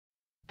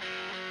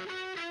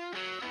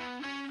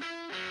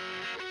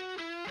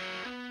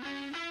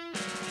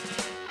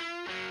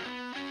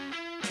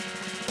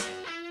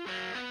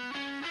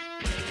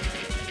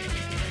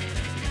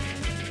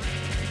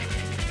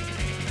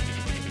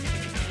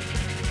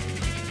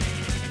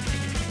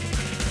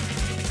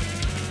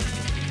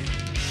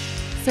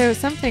So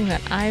something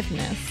that I've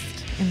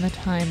missed in the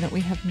time that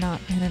we have not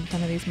been in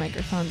front of these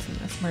microphones in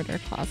this murder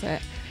closet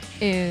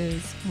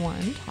is,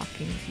 one,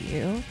 talking to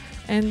you,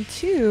 and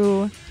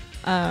two,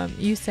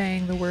 you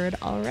saying the word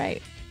all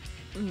right.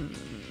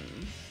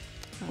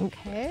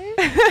 Okay.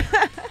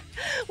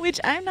 Which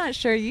I'm not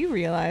sure you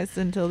realized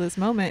until this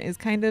moment is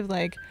kind of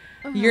like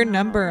your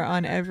number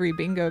on every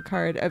bingo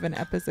card of an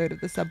episode of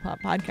the Sub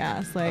Pop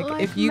podcast.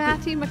 Like if you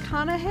Matthew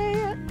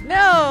McConaughey?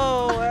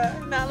 No,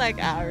 not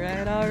like all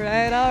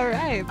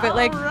right, but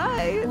like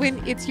right.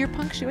 when it's your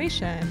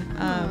punctuation.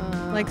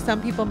 Like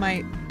some people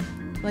might,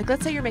 like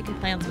let's say you're making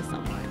plans with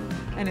someone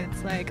and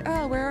it's like,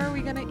 oh, where are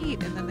we gonna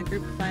eat? And then the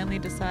group finally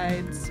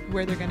decides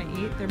where they're gonna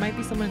eat. There might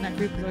be someone in that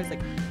group who's always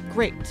like,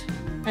 great,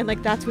 and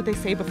like that's what they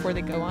say before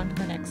they go on to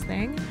the next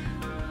thing.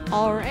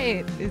 All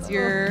right is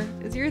your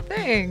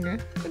thing.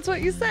 It's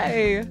what you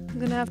say. I'm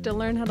gonna have to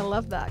learn how to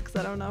love that because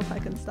I don't know if I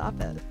can stop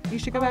it. You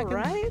should go back.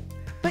 Right.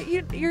 But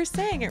you're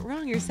saying it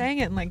wrong. You're saying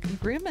it in like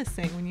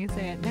grimacing when you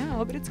say it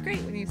now, but it's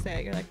great when you say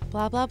it. You're like,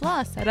 blah, blah,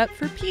 blah, set up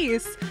for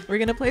peace. We're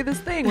going to play this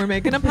thing. We're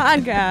making a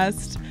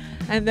podcast.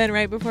 And then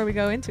right before we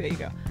go into it, you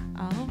go,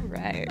 all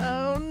right.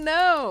 Oh,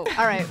 no.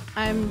 All right.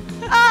 I'm...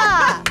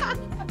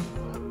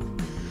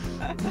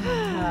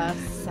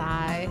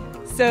 sigh.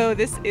 So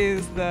this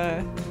is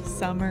the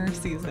summer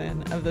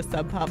season of the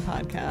Sub Pop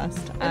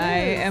podcast. I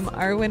am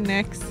Arwen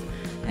Nix.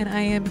 And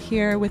I am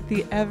here with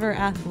the ever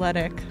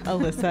athletic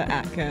Alyssa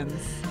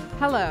Atkins.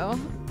 Hello.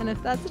 And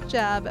if that's a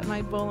jab at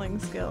my bowling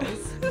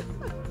skills,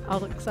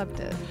 I'll accept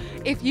it.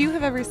 If you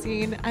have ever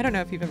seen, I don't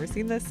know if you've ever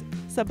seen this,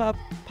 Sub Pop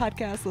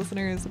podcast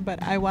listeners,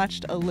 but I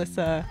watched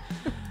Alyssa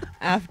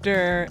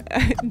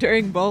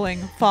during bowling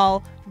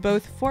fall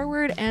both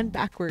forward and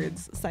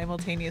backwards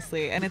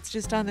simultaneously, and it's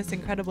just on this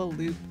incredible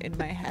loop in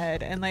my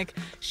head. And like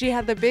she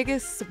had the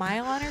biggest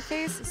smile on her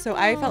face, so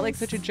I felt like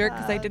such a jerk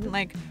because I didn't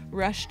like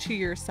rush to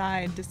your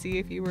side to see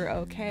if you were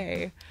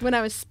okay when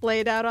I was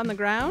splayed out on the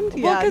ground.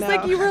 Well, because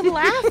like you were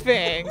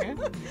laughing,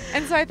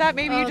 and so I thought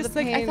maybe you just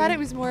like, I thought it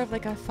was more of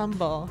like a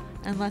fumble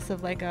and less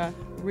of like a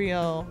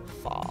real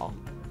fall.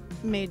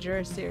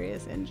 Major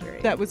serious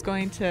injury that was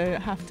going to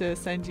have to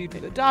send you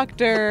to the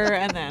doctor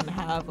and then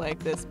have like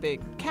this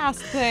big cast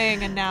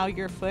thing, and now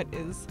your foot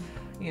is,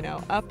 you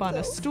know, up on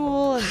a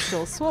stool and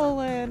still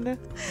swollen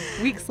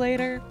weeks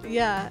later.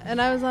 Yeah,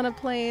 and I was on a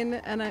plane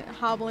and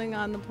hobbling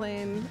on the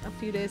plane a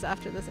few days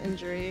after this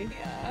injury.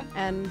 Yeah.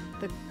 And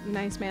the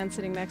nice man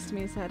sitting next to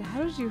me said,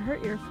 "How did you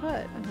hurt your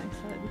foot?" And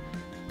I said,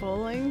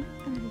 "Bowling."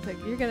 And he's like,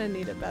 "You're gonna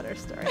need a better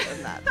story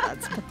than that.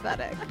 That's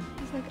pathetic."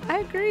 I was like, "I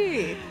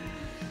agree."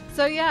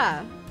 So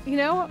yeah, you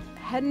know,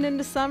 heading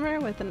into summer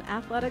with an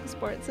athletic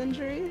sports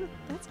injury,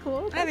 that's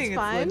cool. That's I think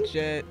fine. It's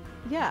legit.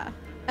 Yeah.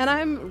 And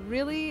I'm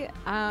really,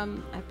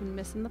 I've been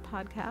missing the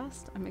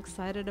podcast. I'm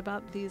excited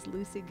about these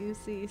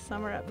loosey-goosey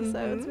summer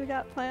episodes we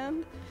got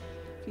planned.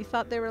 If you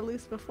thought they were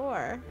loose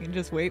before, you can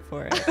just wait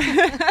for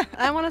it.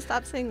 I want to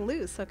stop saying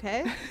loose,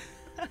 okay?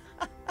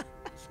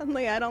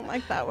 Suddenly I don't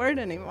like that word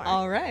anymore.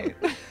 All right.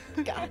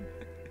 God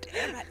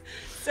damn it.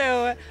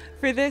 So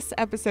for this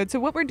episode, so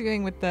what we're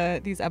doing with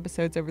these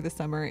episodes over the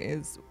summer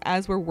is,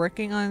 as we're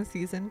working on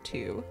season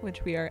 2,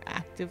 which we are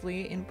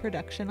actively in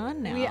production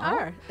on now. We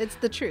are. It's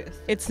the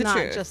truth. It's the not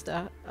truth. Just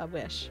a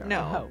wish or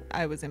no, a hope.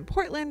 I was in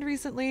Portland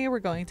recently. We're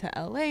going to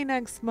LA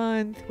next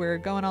month. We're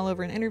going all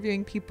over and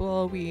interviewing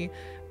people.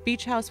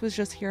 Beach House was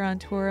just here on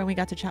tour, and we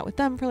got to chat with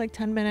them for like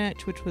 10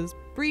 minutes, which was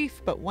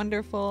brief but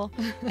wonderful.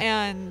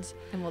 And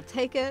we'll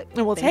take it.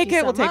 And we'll take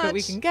it. We'll take what we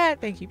much. can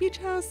get. Thank you, Beach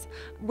House.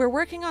 We're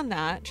working on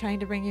that, trying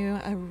to bring you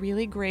a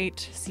really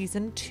great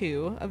season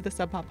 2 of the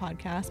Sub Pop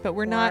podcast, but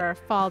we're not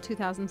fall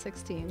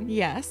 2016.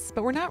 Yes,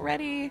 but we're not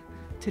ready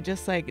to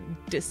just like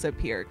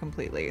disappear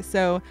completely.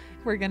 So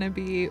we're going to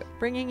be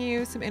bringing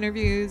you some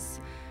interviews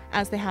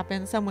as they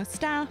happen, some with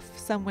staff,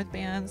 some with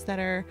bands that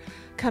are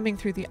coming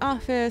through the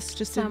office,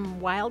 just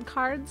some wild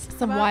cards,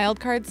 some wild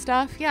card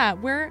stuff. Yeah,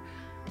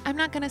 I'm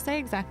not going to say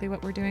exactly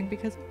what we're doing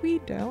because we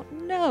don't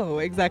know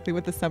exactly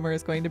what the summer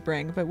is going to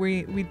bring, but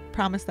we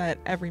promise that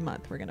every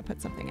month we're going to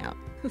put something out.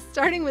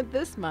 Starting with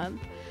this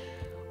month,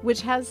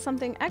 which has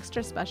something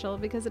extra special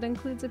because it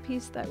includes a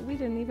piece that we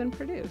didn't even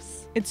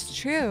produce. It's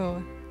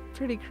true.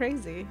 Pretty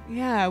crazy.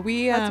 Yeah,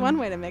 that's one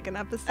way to make an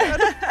episode.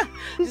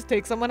 Just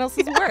take someone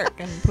else's work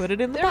and put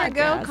it in the podcast.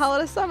 There we go. Call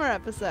it a summer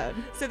episode.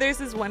 So there's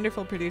this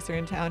wonderful producer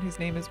in town whose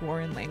name is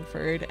Warren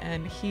Langford,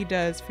 and he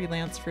does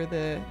freelance for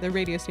the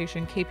radio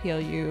station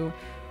KPLU,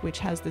 which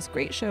has this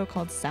great show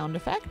called Sound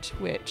Effect,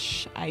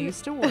 which I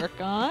used to work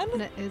on.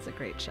 And it is a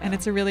great show. And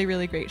it's a really,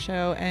 really great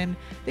show. And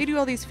they do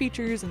all these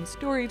features and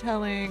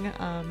storytelling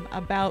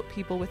about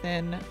people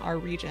within our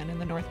region in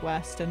the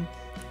Northwest. And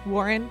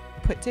Warren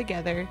put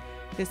together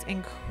this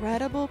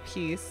incredible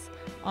piece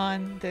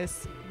on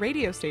this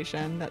radio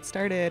station that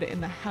started in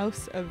the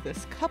house of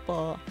this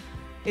couple.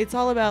 It's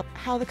all about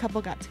how the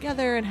couple got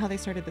together and how they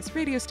started this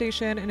radio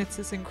station, and it's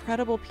this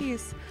incredible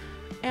piece.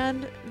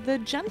 And the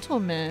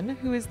gentleman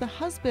who is the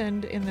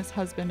husband in this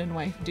husband and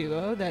wife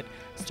duo that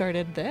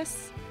started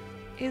this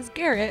is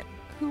Garrett,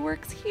 who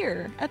works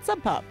here at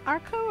Sub Pop.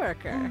 Our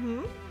coworker.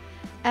 Mm-hmm.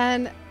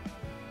 And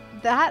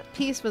that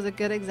piece was a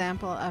good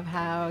example of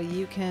how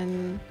you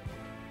can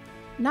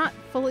not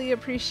fully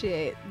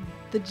appreciate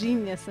the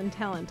genius and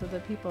talent of the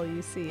people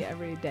you see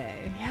every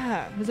day.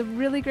 Yeah. It was a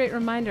really great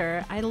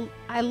reminder. I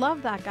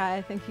love that guy.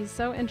 I think he's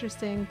so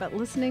interesting, but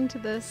listening to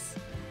this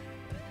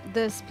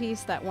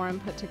piece that Warren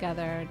put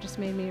together just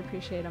made me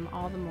appreciate him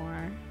all the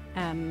more.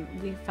 And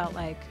we felt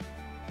like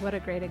what a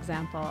great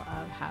example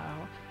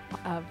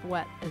of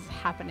what is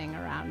happening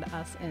around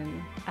us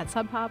at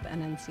Sub Pop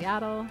and in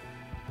Seattle.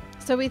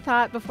 So we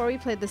thought before we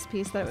played this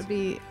piece that it would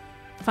be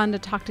fun to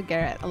talk to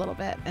Garrett a little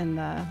bit in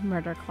the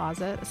murder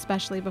closet,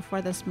 especially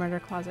before this murder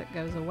closet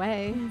goes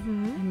away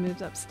and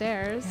moves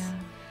upstairs. Yeah.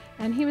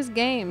 And he was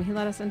game. He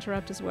let us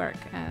interrupt his work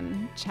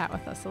and chat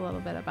with us a little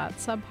bit about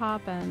Sub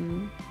Pop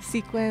and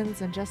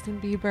Sequins and Justin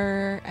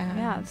Bieber. And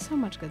yeah, so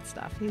much good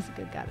stuff. He's a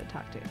good guy to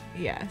talk to.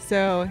 Yeah.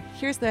 So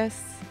here's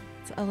this.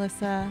 It's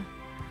Alyssa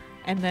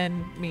and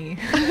then me.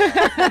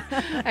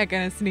 I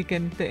kind of sneak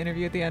in the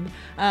interview at the end.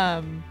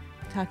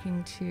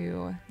 Talking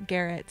to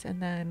Garrett,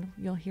 and then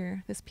you'll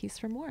hear this piece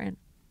from Warren.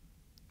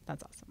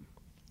 That's awesome.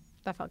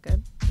 That felt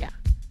good. Yeah.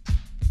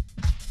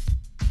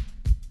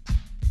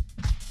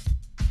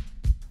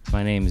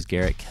 My name is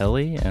Garrett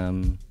Kelly.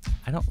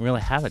 I don't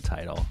really have a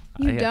title.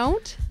 You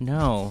don't?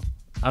 No.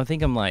 I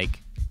think I'm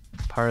like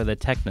part of the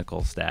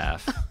technical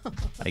staff,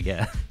 I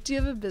guess. Do you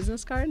have a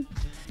business card?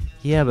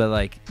 Yeah, but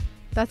like...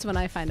 That's when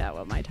I find out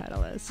what my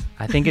title is.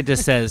 I think it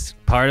just says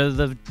part of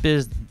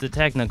the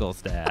technical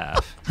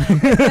staff.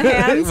 With the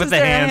hands? With the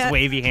hands,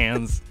 wavy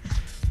hands.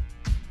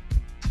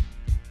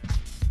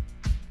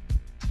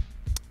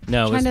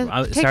 No,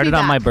 it started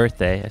on my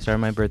birthday. I started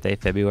my birthday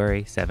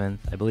February 7th.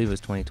 I believe it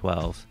was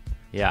 2012.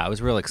 Yeah, I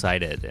was real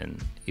excited,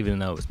 and even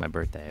though it was my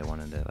birthday, I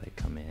wanted to like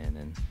come in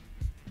and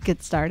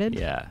get started.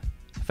 Yeah,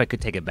 if I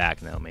could take it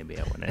back, no, maybe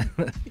I wouldn't.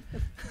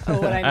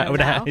 Oh, what I know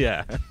now.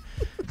 Yeah.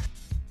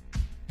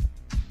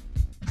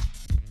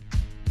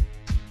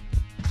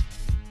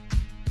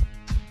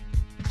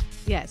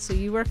 Yeah, so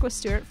you work with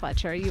Stuart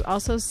Fletcher. You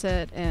also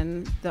sit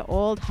in the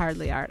old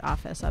Hardly Art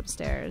office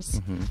upstairs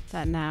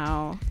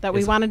that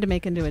we wanted to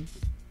make into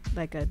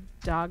a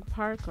dog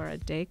park or a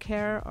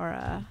daycare or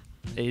a...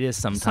 It is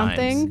sometimes.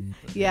 Something.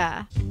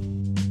 Yeah.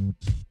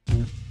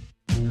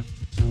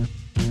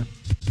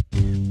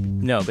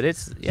 No, but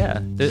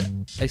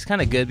it's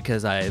kind of good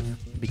because I've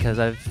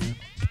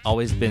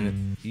always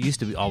been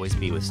always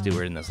be with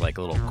Stuart in this like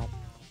little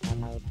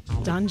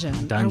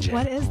dungeon. Dungeon.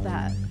 What is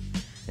that?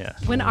 Yeah.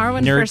 When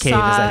Arwen Nerd first Cave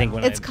saw, is, I think,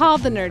 it's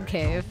called the Nerd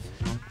Cave,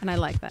 and I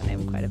like that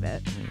name quite a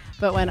bit.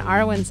 But when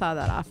Arwen saw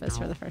that office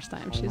for the first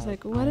time, she's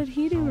like, "What did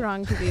he do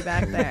wrong to be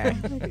back there?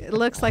 Like, it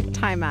looks like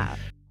Time Out."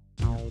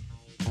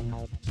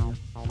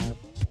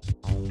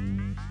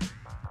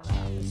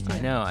 I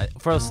know.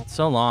 For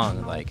so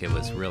long, like, it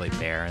was really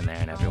bare in there,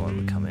 and everyone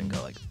would come in and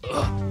go like,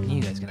 "Ugh,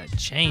 you guys gonna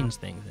change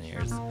things in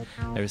here?"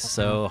 They were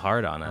so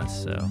hard on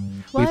us. So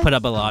we put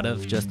up a lot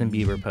of Justin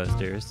Bieber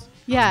posters.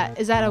 Yeah,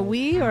 is that a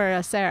we or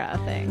a Sarah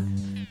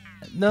thing?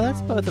 No,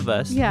 that's both of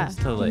us. Yeah, it's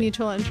totally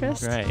mutual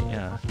interest. Right,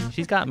 yeah.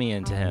 She's got me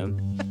into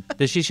him.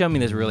 She showed me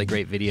this really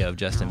great video of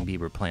Justin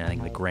Bieber playing, I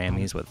think, the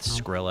Grammys with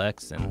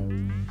Skrillex,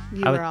 and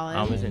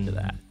I was into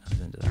that.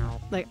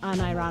 Like,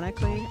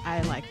 unironically,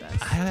 I like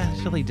this. I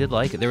actually did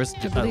like it. There was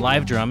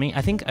live drumming.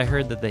 I think I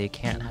heard that they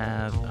can't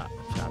have, I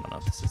don't know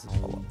if this is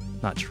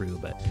not true,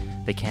 but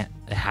they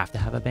have to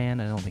have a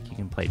band. I don't think you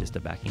can play just a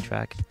backing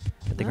track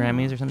at the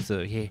Grammys or something. So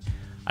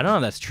I don't know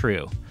if that's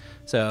true.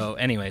 So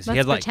anyways,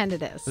 Let's pretend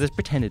it is. Let's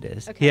pretend it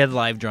is. Okay. He had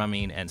live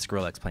drumming and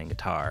Skrillex playing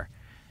guitar.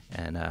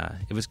 And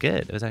it was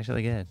good. It was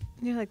actually good.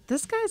 You're like,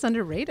 this guy's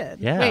underrated.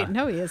 Yeah. Wait,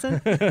 no, he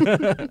isn't.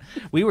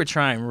 We were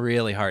trying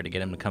really hard to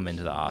get him to come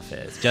into the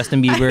office.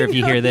 Justin Bieber, if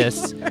you hear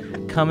this,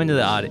 come into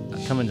the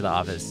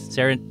office.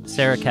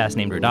 Sarah Cass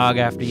named her dog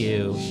after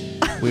you.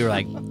 We were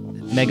like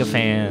mega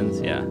fans.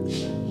 Yeah,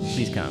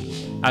 please come.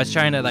 I was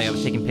trying to I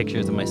was taking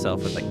pictures of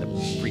myself with like the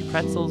free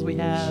pretzels we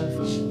have,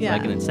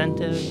 like an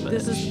incentive. But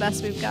this is the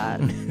best we've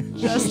got.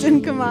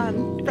 Justin, come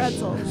on,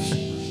 pretzels.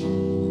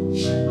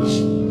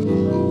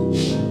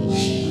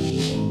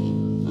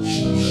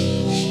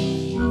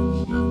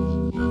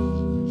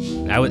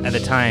 At the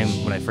time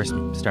when I first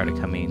started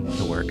coming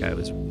to work, I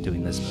was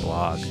doing this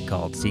blog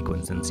called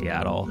Sequins in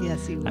Seattle.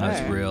 Yes, you were. I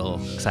was real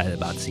excited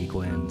about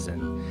sequins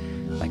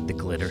and like the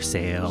glitter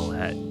sale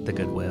at the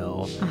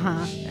Goodwill.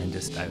 And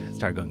just I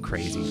started going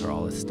crazy for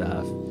all this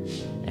stuff.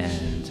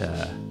 And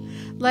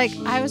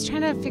I was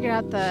trying to figure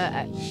out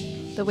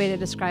the way to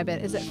describe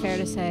it. Is it fair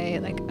to say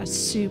like a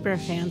super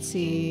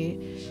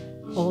fancy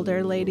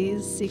older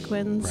ladies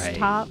sequins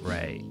top?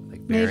 Right.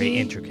 Like very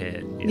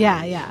intricate.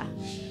 Yeah.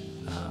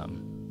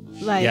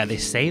 They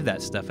save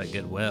that stuff at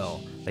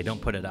Goodwill. They don't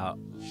put it out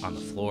on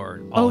the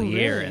floor all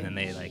year, really? And then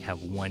they like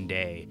have one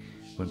day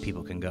when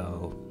people can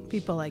go.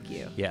 People like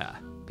you. Yeah,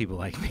 people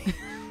like me.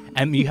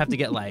 And you have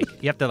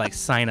to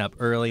sign up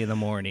early in the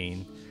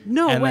morning.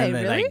 No and way, then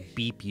they really? like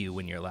beep you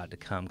when you're allowed to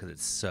come because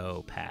it's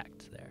so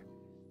packed there.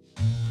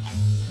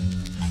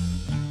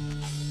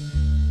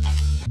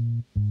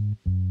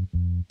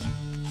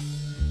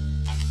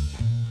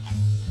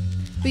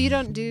 But you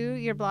don't do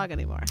your blog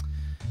anymore.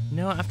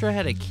 No, after I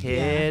had a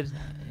kid,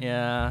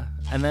 yeah.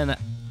 And then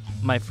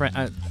my friend,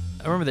 I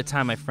remember the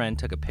time my friend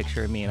took a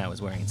picture of me and I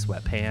was wearing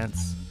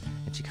sweatpants,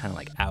 and she kind of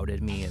like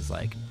outed me as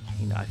like,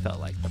 you know, I felt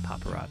like the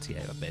paparazzi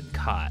had been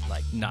caught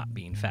like not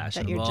being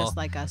fashionable. That you're just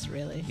like us,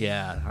 really.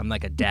 Yeah, I'm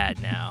like a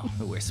dad now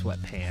who wears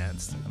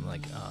sweatpants. I'm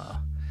like, oh.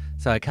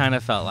 So I kind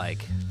of felt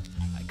like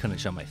I couldn't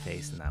show my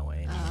face in that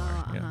way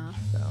anymore. You know,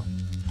 so.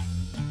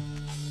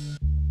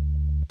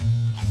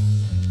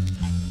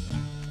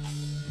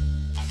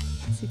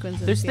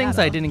 There's things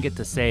I didn't get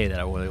to say that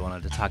I really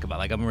wanted to talk about.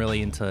 Like I'm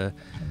really into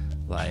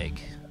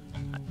like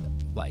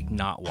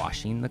not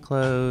washing the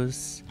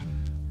clothes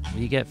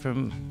you get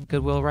from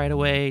Goodwill right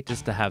away,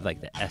 just to have like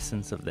the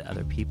essence of the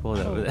other people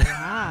that were there.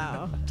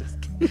 Wow. Just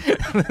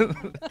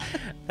kidding.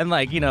 And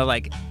like, you know,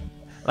 like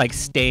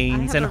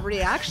stains I have and a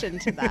reaction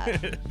to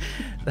that.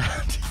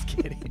 I'm just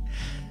kidding.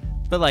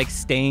 But like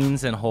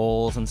stains and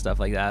holes and stuff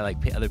like that,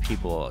 like other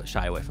people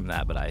shy away from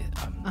that. But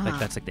like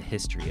that's like the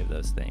history of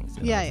those things.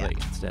 You know? Yeah. Like,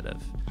 instead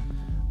of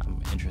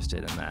I'm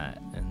interested in that.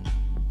 And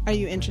are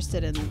you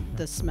interested in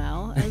the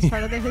smell as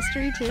part of the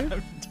history too?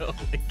 I'm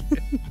totally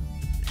kidding.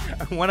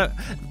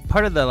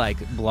 Part of the like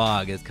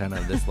blog is kind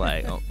of this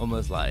like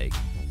almost like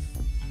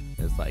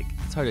it's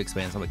hard to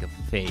explain. It's like a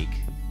fake.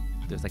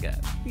 There's like a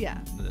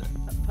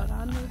put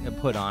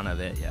on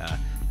of it. Yeah.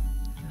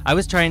 I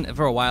was trying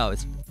for a while.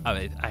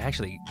 I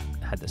actually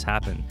had this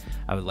happen.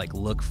 I would like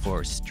look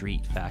for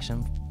street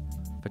fashion,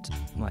 but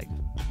like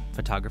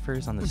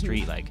photographers on the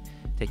street, like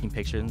taking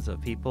pictures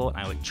of people, and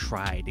I would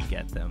try to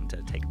get them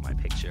to take my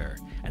picture.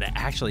 And I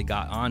actually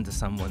got onto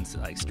someone's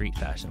like street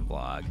fashion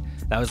blog.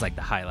 That was like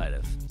the highlight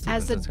of.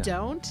 As a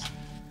don't?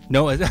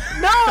 No, no,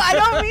 I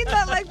don't mean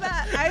that like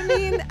that. I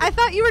mean, I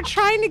thought you were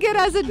trying to get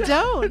as a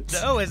don't.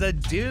 No, as a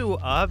do,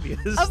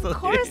 obviously. Of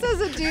course,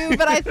 as a do,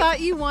 but I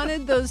thought you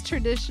wanted those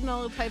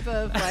traditional type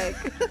of like.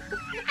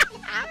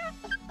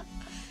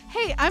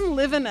 Hey, I'm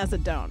living as a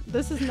don't.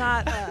 This is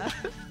not.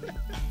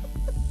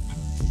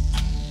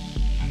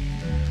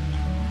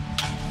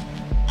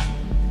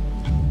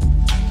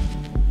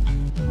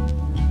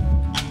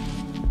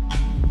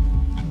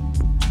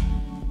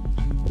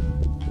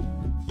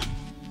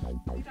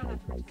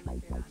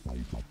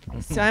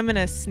 So I'm going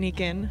to sneak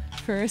in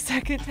for a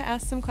second to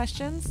ask some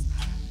questions.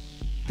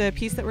 The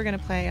piece that we're going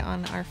to play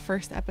on our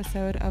first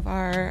episode of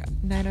our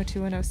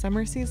 90210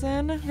 summer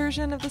season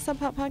version of the Sub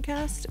Pop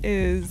podcast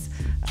is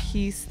a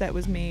piece that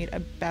was made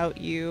about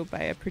you by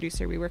a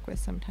producer we work with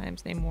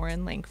sometimes named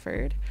Warren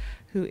Langford,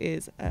 who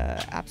is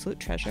an absolute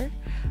treasure.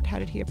 How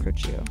did he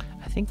approach you?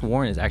 I think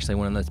Warren is actually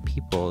one of those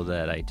people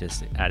that I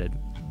just added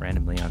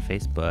randomly on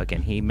Facebook,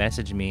 and he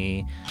messaged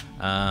me.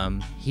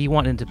 He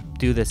wanted to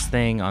do this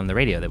thing on the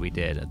radio that we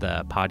did,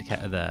 the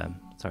podcast,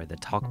 the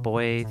Talk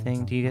Boy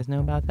thing. Do you guys know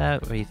about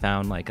that? Where he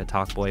found like a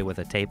Talk Boy with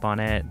a tape on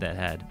it that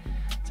had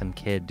some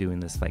kid doing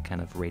this like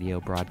kind of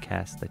radio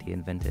broadcast that he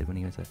invented when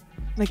he was a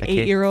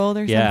 8-year-old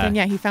or something.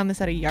 Yeah, he found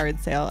this at a yard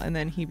sale, and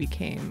then he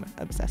became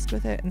obsessed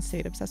with it and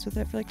stayed obsessed with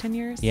it for like 10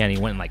 years. Yeah, and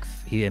he went and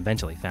he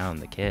eventually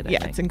found the kid. I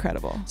think. It's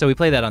incredible. So we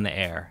played that on the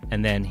air,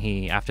 and then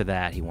after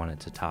that he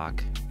wanted to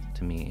talk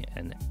to me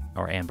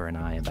or Amber and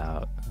I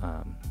about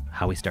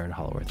how we started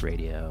Hollow Earth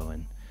Radio,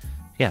 and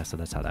yeah, so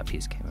that's how that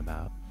piece came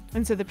about.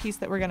 And so the piece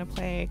that we're going to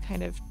play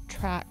kind of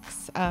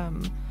tracks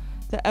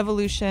the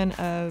evolution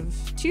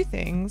of two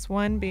things.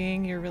 One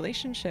being your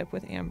relationship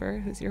with Amber,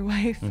 who's your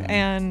wife,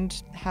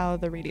 and how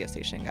the radio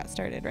station got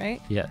started,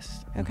 right?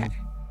 Yes. Okay.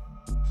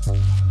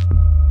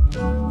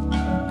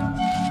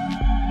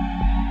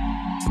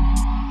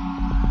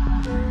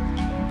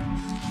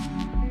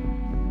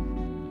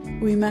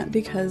 We met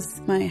because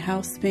my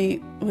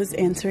housemate was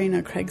answering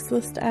a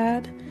Craigslist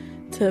ad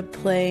to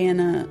play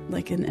in an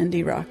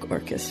indie rock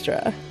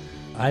orchestra.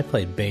 I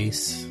played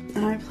bass.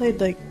 I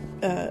played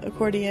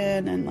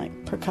accordion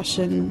and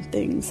percussion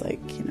things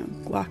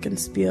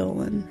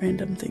glockenspiel and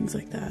random things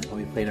like that.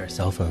 We played our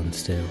cell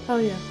phones too. Oh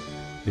yeah.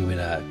 We would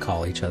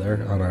call each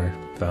other on our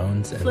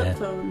phones. Flip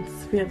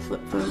phones. We had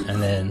flip phones.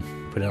 And then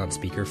put it on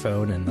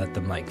speakerphone and let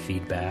them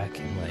feedback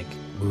and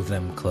move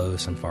them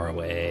close and far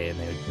away, and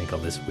they would make all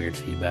this weird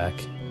feedback.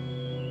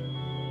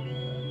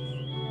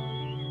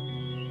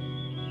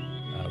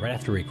 Right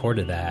after we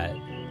recorded that,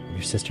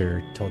 your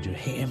sister told you,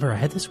 "Hey Amber, I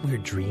had this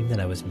weird dream that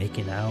I was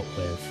making out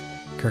with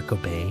Kurt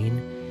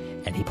Cobain,"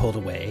 and he pulled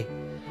away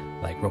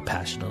real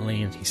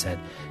passionately, and he said,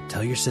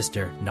 "Tell your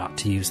sister not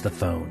to use the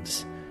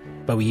phones."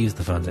 But we used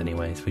the phones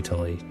anyways. We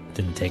totally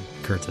didn't take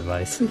Kurt's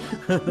advice.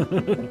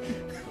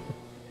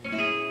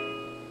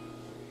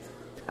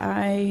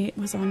 I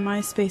was on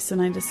MySpace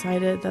and I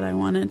decided that I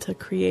wanted to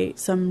create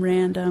some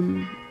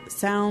random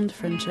sound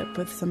friendship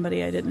with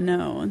somebody I didn't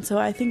know. And so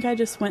I think I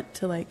just went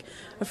to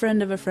a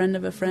friend of a friend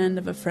of a friend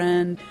of a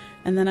friend,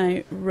 and then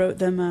I wrote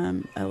them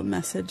a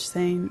message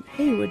saying,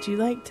 "Hey, would you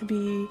like to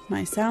be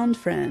my sound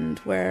friend?"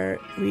 Where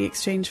we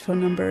exchange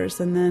phone numbers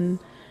and then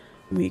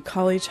we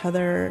call each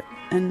other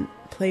and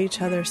play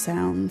each other's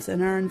sounds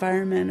in our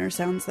environment or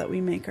sounds that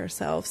we make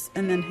ourselves,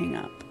 and then hang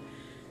up.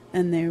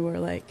 And they were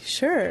like,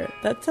 "Sure,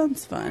 that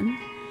sounds fun."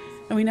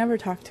 And we never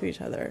talked to each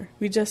other.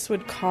 We just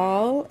would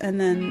call, and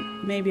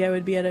then maybe I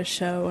would be at a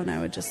show and I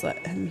would just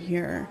let him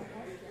hear.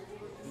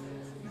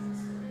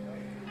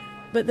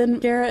 But then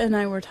Garrett and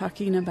I were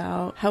talking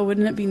about how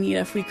wouldn't it be neat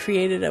if we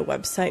created a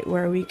website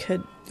where we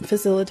could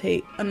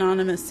facilitate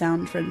anonymous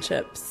sound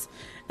friendships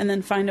and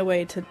then find a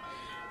way to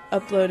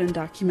upload and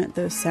document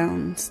those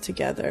sounds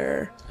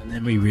together. And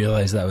then we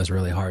realized that was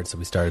really hard, so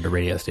we started a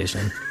radio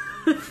station.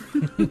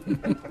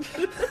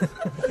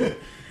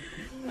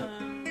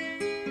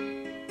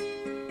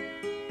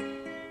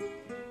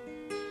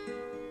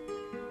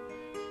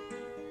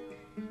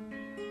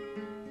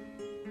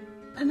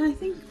 And I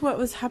think what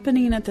was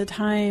happening at the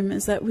time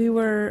is that we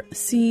were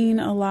seeing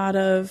a lot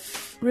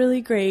of really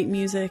great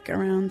music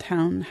around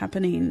town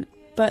happening,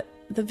 but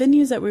the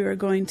venues that we were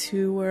going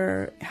to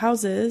were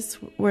houses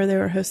where they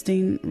were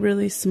hosting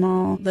really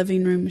small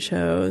living room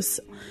shows.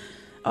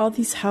 All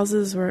these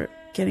houses were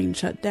getting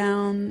shut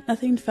down.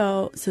 Nothing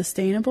felt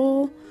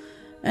sustainable.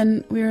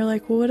 And we were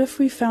like, well, what if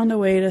we found a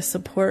way to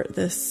support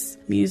this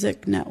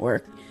music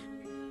network?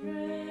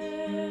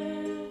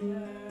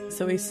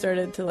 So we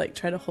started to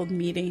try to hold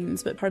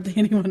meetings, but hardly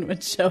anyone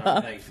would show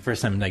up.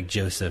 First time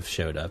Joseph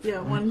showed up. Yeah,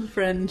 one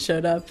friend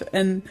showed up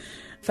and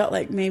felt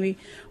like maybe,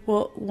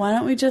 well, why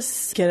don't we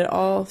just get it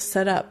all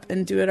set up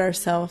and do it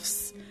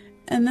ourselves?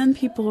 And then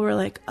people were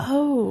like,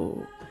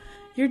 oh,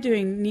 you're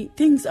doing neat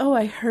things. Oh,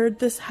 I heard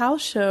this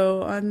house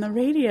show on the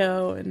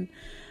radio. And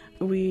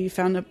we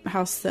found a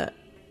house that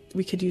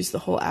we could use the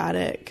whole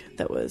attic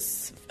that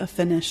was a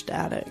finished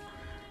attic.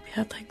 We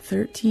had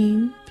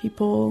 13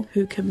 people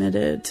who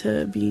committed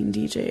to being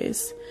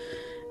DJs.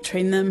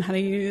 Trained them how to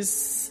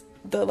use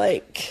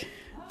the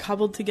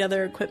cobbled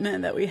together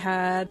equipment that we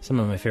had. Some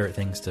of my favorite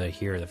things to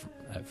hear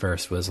at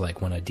first was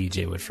when a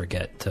DJ would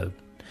forget to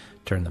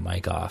turn the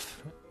mic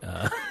off.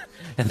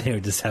 And they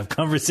would just have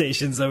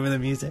conversations over the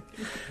music.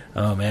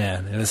 Oh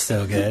man, it was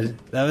so good.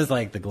 That was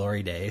the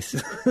glory days.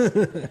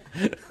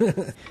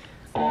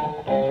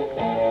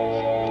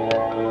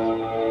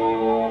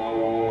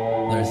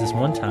 There was this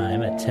one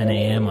time at 10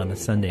 a.m. on a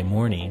Sunday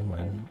morning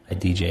when a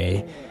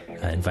DJ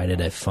invited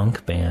a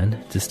funk band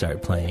to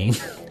start playing.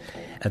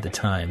 At the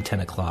time, 10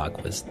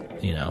 o'clock was,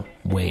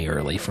 way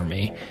early for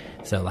me.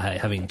 So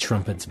having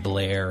trumpets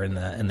blare in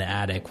the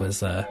attic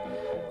was a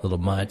little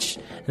much.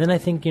 And then I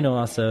think,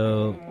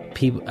 also,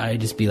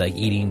 I'd just be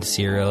eating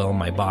cereal in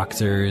my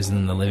boxers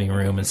in the living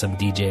room, and some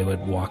DJ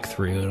would walk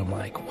through, and I'm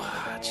like,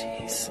 wow,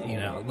 jeez,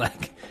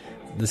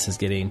 this is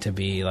getting to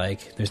be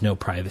there's no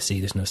privacy,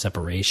 there's no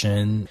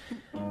separation.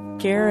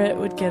 Garrett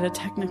would get a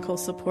technical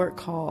support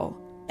call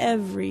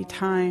every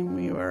time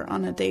we were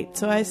on a date.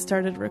 So I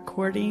started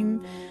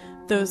recording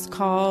those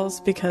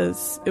calls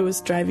because it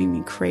was driving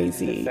me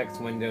crazy. Effects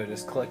window,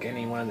 just click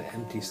any one of the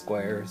empty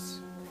squares.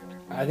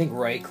 I think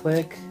right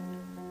click.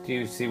 Do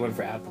you see one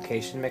for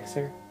application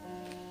mixer?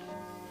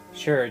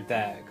 Sure,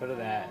 that. Go to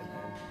that.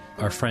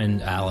 Our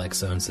friend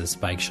Alex owns this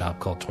bike shop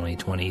called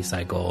 2020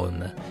 Cycle in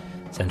the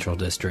Central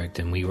District,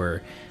 and we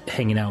were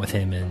hanging out with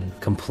him and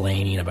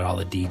complaining about all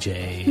the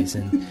DJs.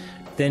 And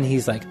then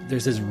he's like,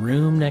 there's this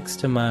room next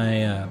to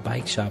my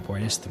bike shop where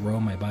I just throw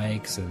my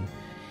bikes, and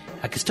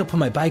I could still put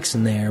my bikes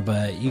in there,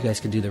 but you guys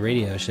could do the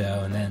radio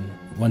show. And then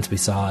once we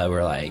saw it,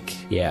 we're like,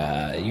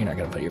 yeah, you're not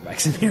going to put your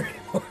bikes in here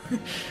anymore.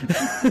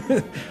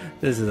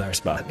 This is our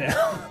spot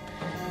now.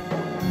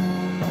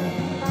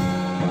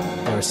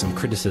 There was some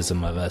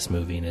criticism of us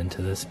moving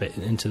into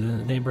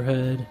the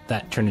neighborhood.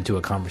 That turned into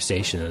a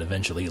conversation that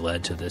eventually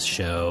led to this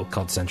show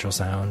called Central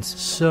Sounds.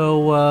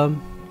 So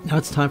now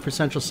it's time for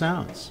Central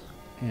Sounds.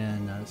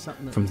 And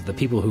something that... From the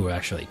people who were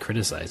actually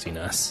criticizing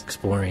us,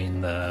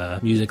 exploring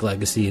the music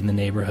legacy in the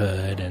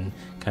neighborhood and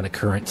kind of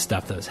current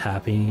stuff that's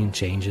happening,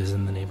 changes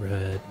in the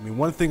neighborhood. I mean,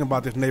 one thing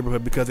about this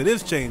neighborhood, because it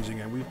is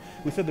changing, and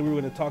we said that we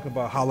were going to talk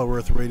about Hollow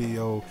Earth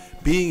Radio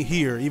being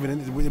here.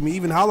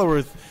 Even Hollow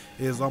Earth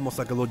is almost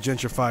like a little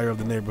gentrifier of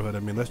the neighborhood. I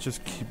mean, let's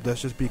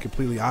just be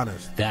completely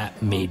honest. That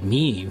made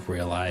me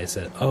realize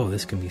that,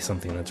 this can be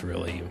something that's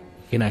really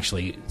can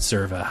actually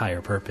serve a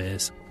higher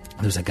purpose.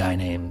 There's a guy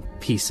named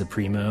P.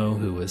 Supremo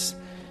who was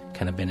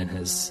kind of been in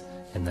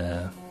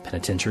the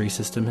penitentiary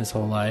system his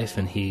whole life,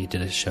 and he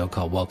did a show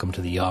called Welcome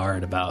to the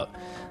Yard about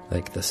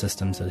the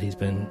systems that he's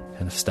been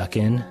kind of stuck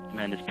in.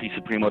 Man, this is P.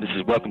 Supremo. This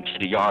is Welcome to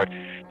the Yard.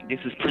 This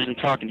is prison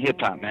talk and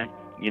hip hop, man.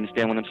 You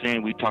understand what I'm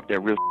saying? We talk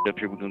that real up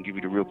here. We're gonna give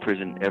you the real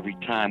prison every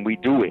time we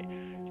do it,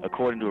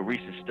 according to a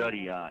recent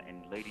study.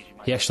 And ladies,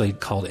 he actually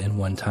called in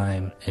one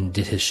time and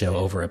did his show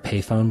over a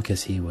payphone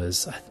because he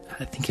was,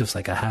 I think it was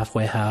a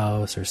halfway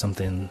house or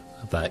something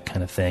of that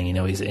kind of thing.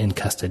 He's in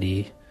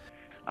custody.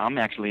 I'm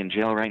actually in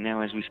jail right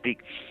now as we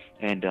speak,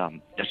 and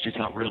that's just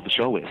how real the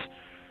show is.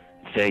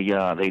 They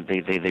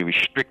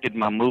restricted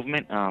my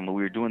movement. We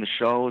were doing the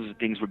shows,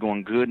 things were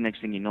going good.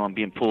 Next thing you know, I'm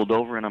being pulled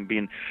over, and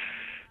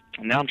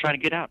now I'm trying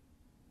to get out.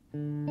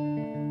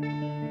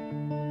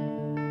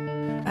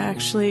 I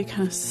actually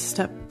kind of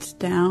stepped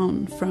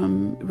down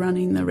from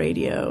running the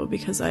radio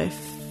because I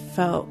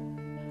felt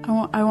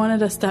I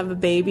wanted us to have a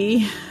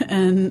baby,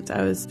 and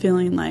I was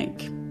feeling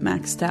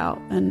maxed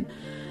out. And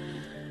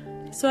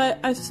so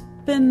I've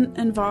been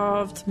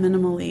involved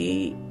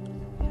minimally.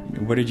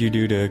 What did you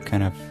do to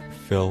kind of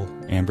fill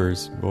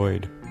Amber's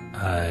void?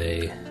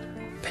 I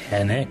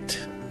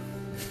panicked.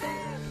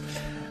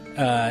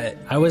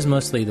 I was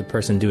mostly the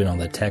person doing all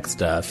the tech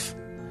stuff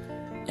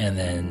and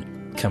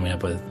then coming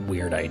up with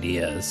weird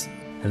ideas.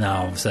 And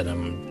now all of a sudden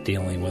I'm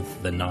dealing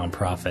with the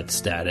nonprofit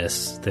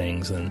status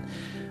things and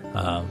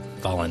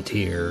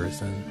volunteers.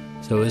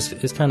 And so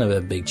it's kind of a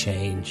big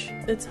change.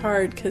 It's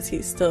hard because he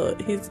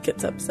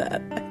gets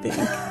upset, I think.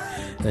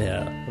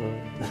 Yeah.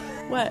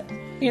 What?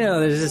 You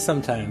know, there's just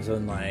sometimes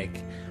when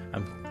like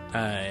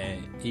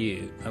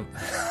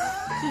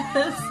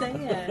Just say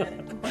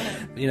it.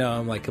 you know,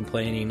 I'm like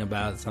complaining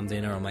about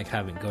something, or I'm like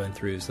going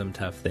through some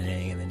tough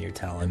thing, and then you're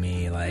telling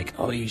me like,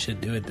 oh, you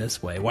should do it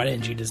this way. Why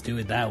didn't you just do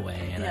it that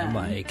way? And I'm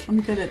like,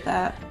 I'm good at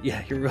that.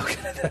 Yeah, you're real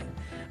good at that.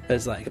 But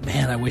it's like,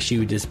 man, I wish you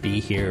would just be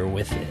here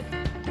with it.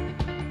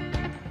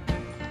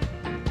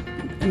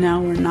 And now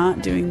we're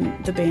not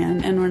doing the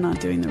band and we're not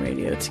doing the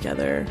radio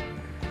together,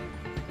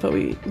 but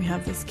we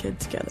have this kid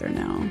together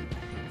now.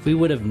 If we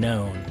would have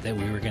known that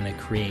we were going to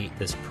create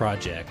this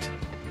project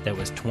that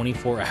was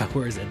 24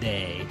 hours a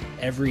day,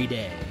 every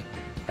day,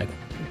 like,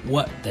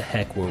 what the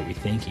heck were we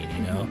thinking,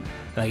 you know?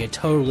 Like, it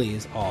totally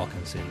is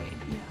all-consuming.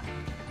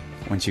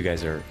 Once you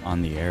guys are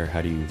on the air,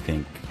 how do you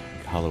think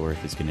Hollow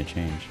Earth is going to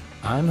change?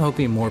 I'm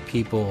hoping more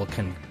people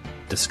can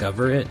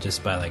discover it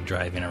just by, like,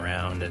 driving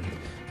around and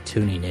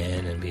tuning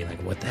in and being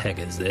like, what the heck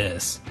is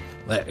this?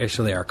 Like,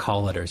 actually, our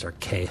call letters are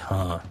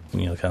K-huh,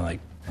 you know, kind of like,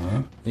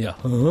 huh? Yeah,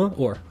 huh?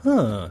 Or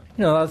huh.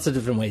 You know, lots of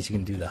different ways you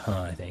can do the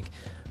huh, I think.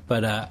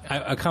 But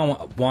I kind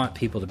of want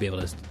people to be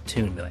able to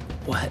tune and be like,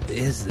 what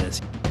is this?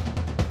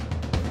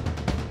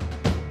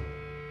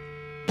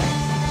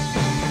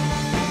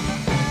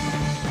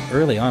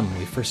 Early on, when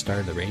we first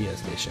started the radio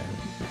station,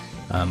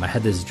 I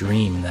had this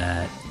dream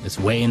that it's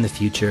way in the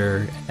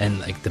future, and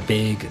like the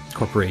big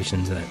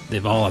corporations,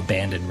 they've all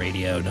abandoned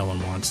radio. No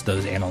one wants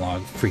those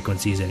analog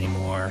frequencies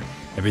anymore.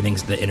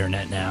 Everything's the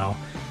internet now,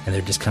 and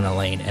they're just kind of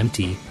laying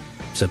empty.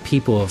 So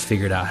people have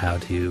figured out how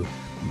to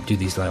do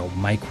these little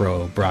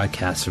micro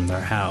broadcasts from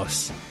their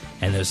house,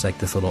 and there's like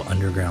this little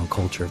underground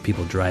culture of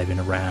people driving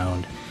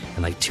around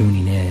and like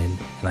tuning in, and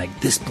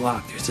like, this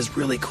block, there's this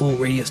really cool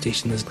radio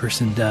station this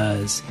person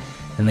does.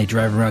 And they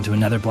drive around to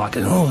another block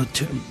and,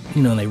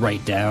 you know, and they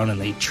write down and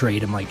they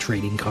trade them like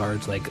trading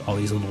cards, like all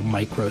these little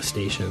micro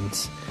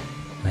stations.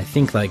 And I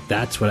think like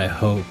that's what I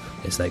hope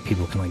is like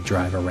people can like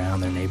drive around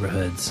their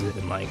neighborhoods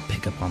and like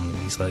pick up on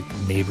these like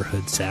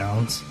neighborhood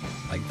sounds,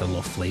 like the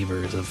little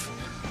flavors of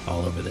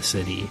all over the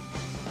city.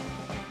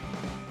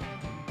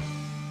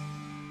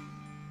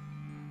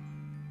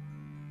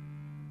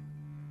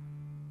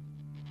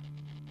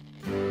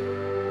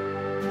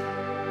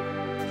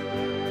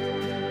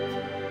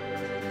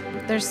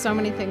 There's so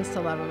many things to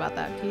love about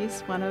that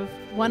piece.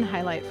 One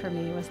highlight for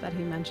me was that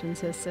he mentions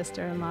his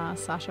sister-in-law,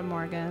 Sasha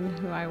Morgan,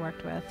 who I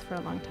worked with for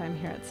a long time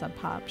here at Sub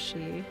Pop.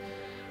 She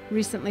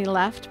recently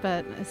left,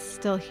 but is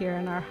still here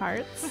in our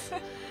hearts.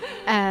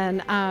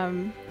 And I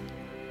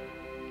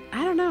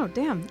don't know,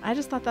 damn, I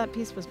just thought that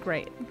piece was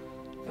great.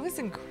 It was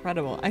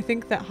incredible. I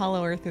think that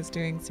Hollow Earth is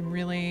doing some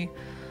really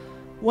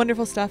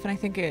wonderful stuff, and I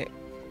think it,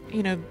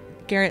 you know,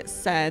 Garrett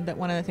said that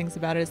one of the things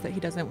about it is that he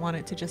doesn't want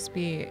it to just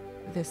be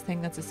this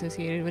thing that's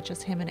associated with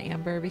just him and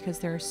Amber, because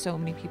there are so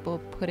many people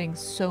putting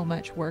so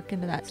much work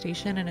into that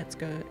station, and it's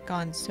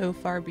gone so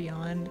far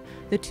beyond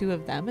the two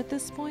of them at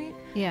this point.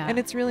 Yeah. And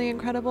it's really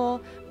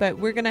incredible. But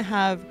we're going to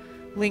have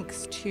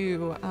links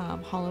to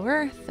Hollow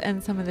Earth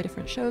and some of the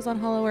different shows on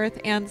Hollow Earth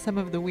and some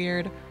of the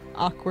weird,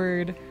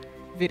 awkward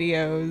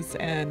videos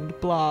and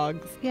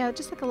blogs. Yeah,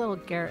 just like a little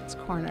Garrett's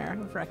Corner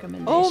of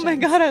recommendations. Oh my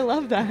God, I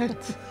love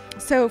that.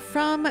 So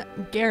from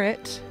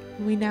Garrett,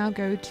 we now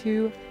go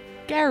to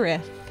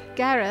Gareth.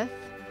 Gareth,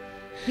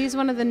 he's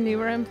one of the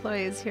newer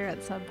employees here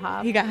at Sub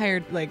Pop. He got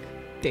hired like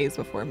days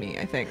before me,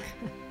 I think.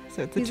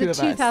 So it's the two of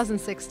us. He's a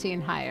 2016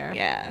 hire.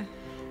 Yeah.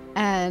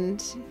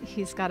 And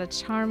he's got a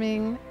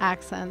charming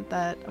accent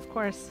that, of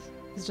course,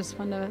 is just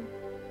fun to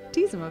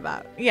tease him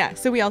about. Yeah,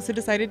 so we also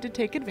decided to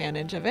take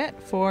advantage of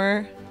it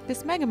for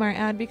this Megamart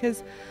ad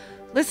because,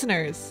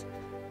 listeners,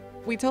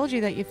 we told you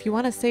that if you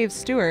want to save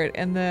Stuart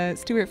and the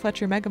Stuart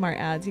Fletcher Megamart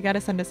ads, you got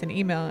to send us an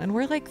email. And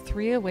we're like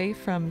 3 away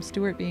from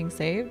Stuart being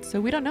saved,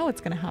 so we don't know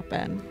what's going to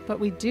happen. But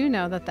we do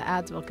know that the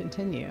ads will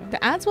continue.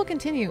 The ads will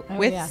continue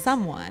with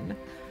someone.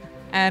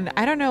 And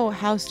I don't know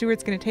how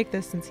Stuart's going to take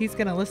this, since he's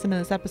going to listen to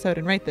this episode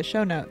and write the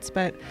show notes,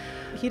 but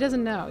he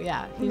doesn't know.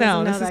 Yeah.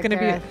 No, this is going to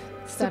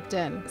be stepped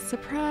in.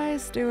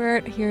 Surprise,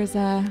 Stuart. Here's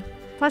a...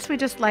 Plus, we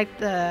just like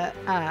the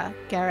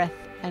Gareth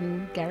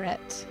and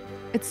Garrett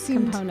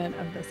component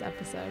of this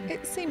episode.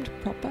 It seemed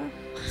proper.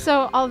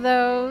 So,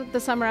 although the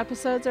summer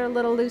episodes are a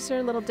little looser,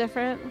 a little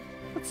different,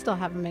 let's still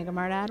have a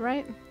Megamart ad,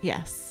 right?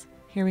 Yes.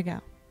 Here we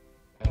go.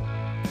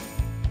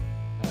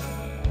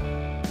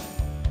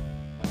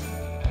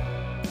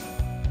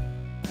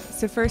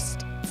 So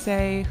first,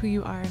 say who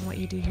you are and what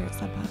you do here at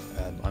Sub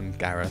Pop. I'm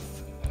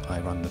Gareth. I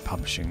run the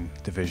publishing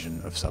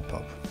division of Sub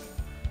Pop.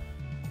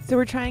 So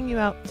we're trying you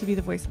out to be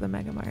the voice of the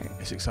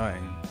Megamart. It's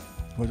exciting.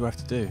 What do I have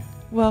to do?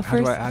 Well, How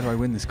do first, I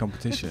win this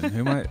competition? Who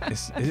am I?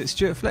 Is it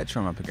Stuart Fletcher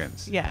I'm up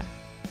against? yeah.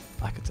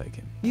 I could take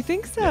him. You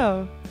think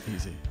so?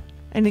 Easy.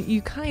 And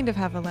you kind of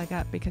have a leg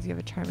up because you have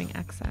a charming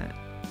accent.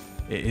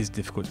 It is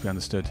difficult to be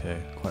understood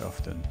here quite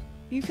often.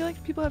 You feel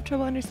like people have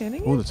trouble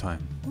understanding All it? the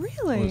time.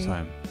 Really? All the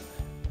time.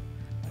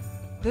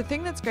 The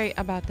thing that's great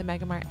about the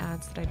Megamart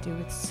ads that I do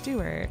with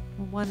Stuart,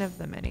 one of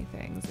the many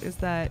things, is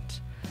that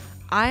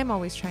I'm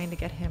always trying to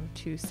get him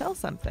to sell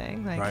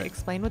something, like Right.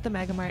 explain what the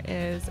Megamart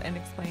is and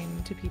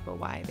explain to people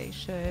why they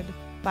should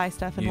buy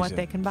stuff and Use what it.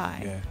 they can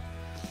buy. Yeah.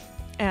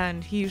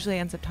 And he usually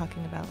ends up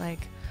talking about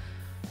like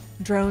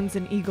drones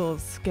and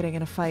eagles getting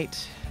in a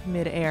fight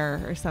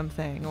mid-air or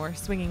something, or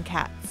swinging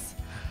cats.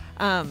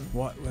 What?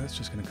 Well, that's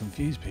just going to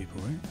confuse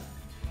people, right?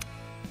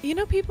 You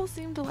know, people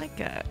seem to like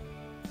it.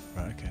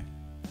 Right. Okay.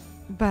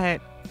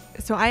 But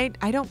so I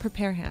don't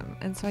prepare him,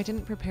 and so I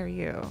didn't prepare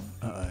you.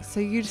 Uh-oh. So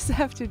you just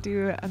have to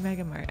do a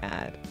Megamart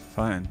ad.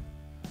 Fine.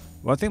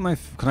 Well, I think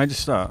can I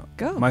just start?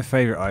 Go. My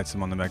favorite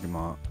item on the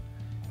Megamart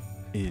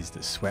is the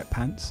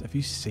sweatpants. Have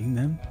you seen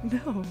them?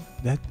 No.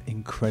 They're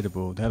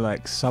incredible. They're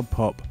like Sub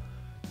Pop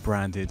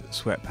branded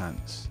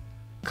sweatpants.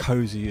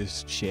 Cozy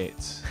as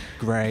shit.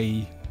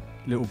 Grey,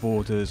 little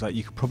borders. Like,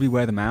 you could probably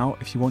wear them out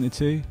if you wanted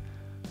to.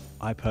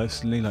 I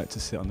personally like to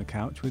sit on the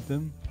couch with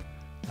them.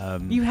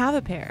 You have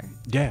a pair.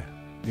 Yeah.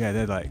 Yeah,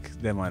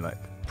 they're my like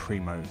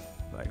primo.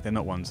 Like, they're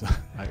not ones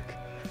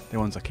they're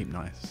ones I keep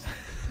nice.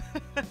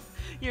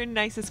 Your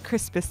nicest,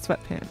 crispest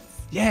sweatpants.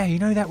 Yeah, you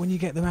know that when you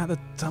get them out the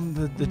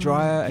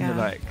dryer and yeah. you're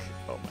like,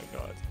 oh my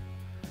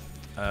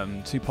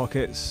god. 2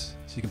 pockets,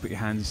 so you can put your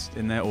hands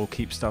in there or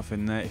keep stuff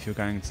in there if you're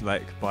going to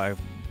like buy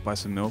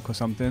some milk or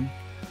something.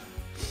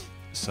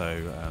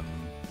 So,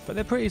 but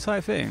they're pretty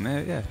tight fitting.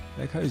 They're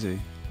cozy.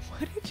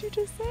 What did you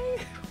just say?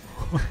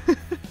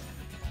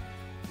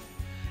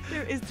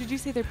 Did you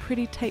say they're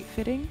pretty tight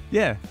fitting?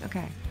 Yeah.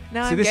 Okay.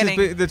 Now See, I'm this getting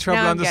is the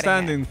trouble now I'm getting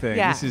understanding it. thing.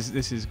 Yeah.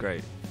 This is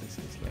great. This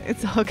is like,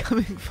 It's all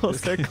coming full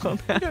circle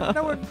now.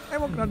 no one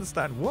can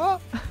understand what.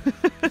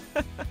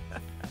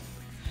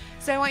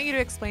 So I want you to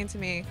explain to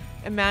me,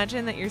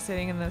 imagine that you're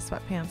sitting in those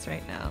sweatpants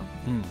right now.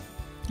 Mm.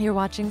 You're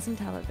watching some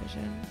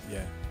television.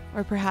 Yeah.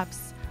 Or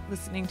perhaps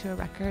listening to a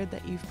record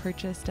that you've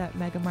purchased at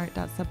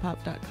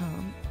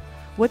megamart.subpop.com.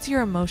 What's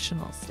your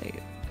emotional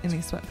state in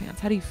these sweatpants?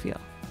 How do you feel?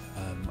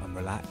 I'm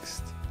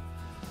relaxed.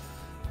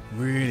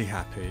 Really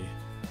happy.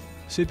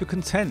 Super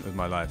content with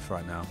my life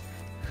right now.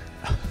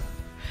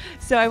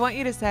 So I want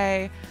you to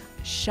say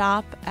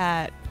shop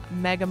at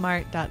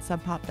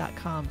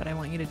megamart.subpop.com, but I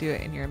want you to do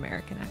it in your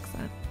American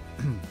accent.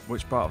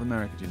 Which part of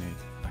America do you need?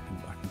 I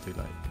can do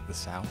like the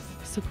South.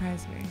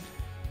 Surprise me.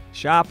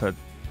 Shop at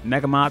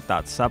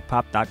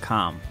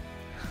megamart.subpop.com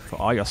for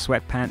all your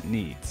sweatpant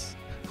needs.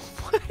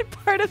 What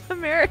part of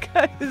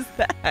America is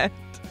that?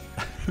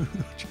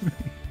 What do you mean?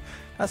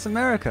 That's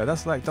America.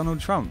 That's like Donald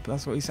Trump.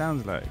 That's what he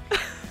sounds like.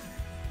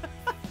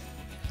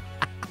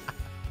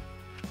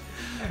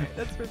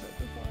 That's perfect.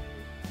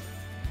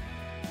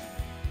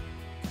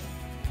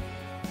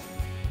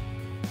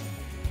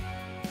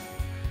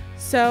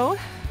 So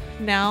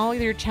now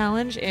your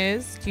challenge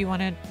is: do you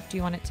want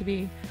it to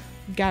be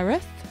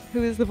Gareth,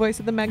 who is the voice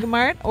of the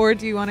Megamart, or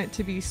do you want it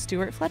to be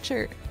Stuart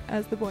Fletcher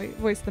as the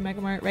voice of the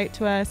Megamart? Write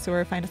to us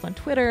or find us on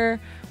Twitter.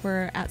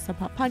 We're at Sub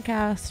Pop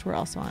Podcast. We're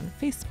also on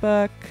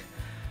Facebook.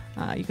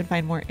 You can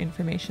find more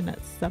information at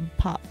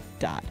subpop.fm.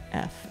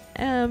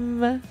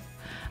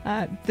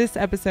 This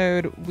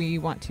episode, we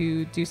want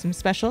to do some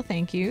special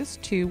thank yous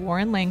to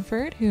Warren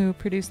Langford, who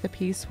produced the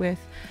piece with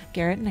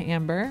Garrett and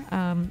Amber,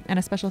 and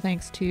a special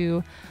thanks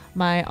to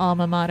my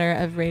alma mater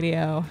of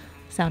radio,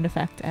 Sound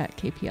Effect at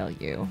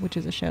KPLU, which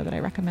is a show that I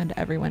recommend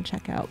everyone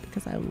check out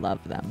because I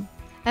love them.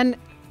 And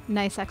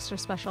nice extra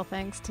special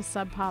thanks to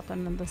Sub Pop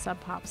and the Sub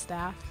Pop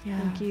staff. Yeah.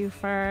 Thank you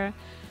for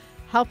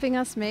helping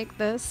us make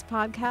this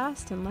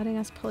podcast and letting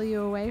us pull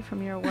you away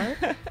from your work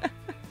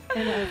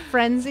in a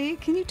frenzy.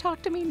 Can you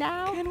talk to me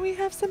now? Can we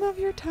have some of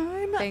your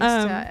time? Thanks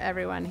to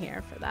everyone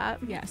here for that.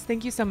 Yes,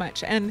 thank you so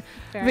much. And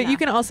Fair but you enough.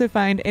 can also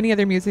find any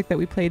other music that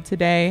we played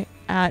today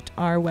at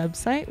our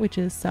website, which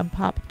is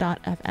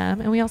subpop.fm,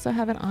 and we also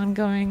have an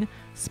ongoing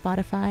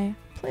Spotify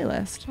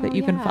playlist that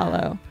you can yeah.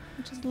 follow.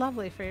 Which is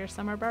lovely for your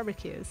summer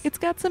barbecues. It's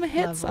got some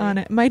hits Lovely. on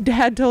it. My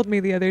dad told me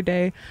the other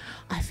day,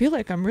 I feel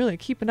like I'm really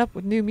keeping up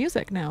with new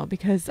music now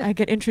because I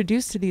get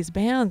introduced to these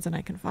bands and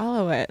I can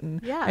follow it. And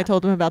Yeah. I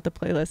told him about the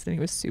playlist and he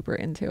was super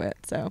into it.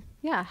 So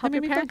Yeah, help made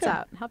your me feel parents good.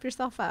 out. Help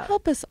yourself out.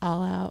 help us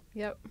all out.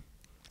 Yep.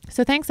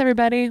 So thanks,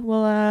 everybody.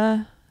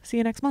 We'll see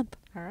you next month.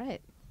 All right.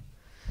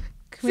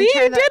 See, you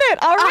did it.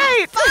 All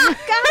right. God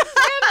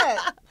damn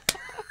it.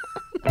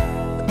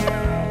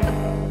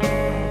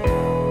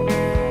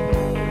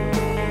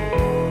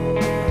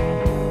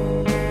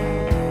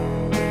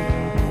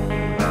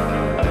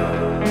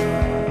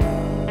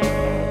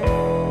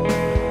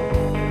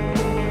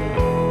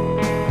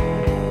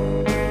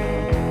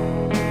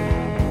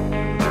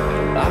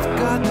 I've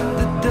got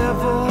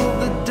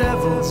the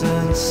devil's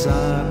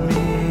inside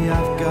me.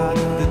 I've got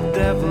the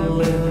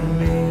devil in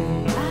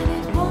me.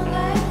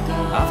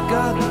 I've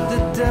got the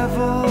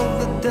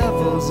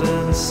devil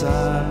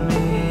inside.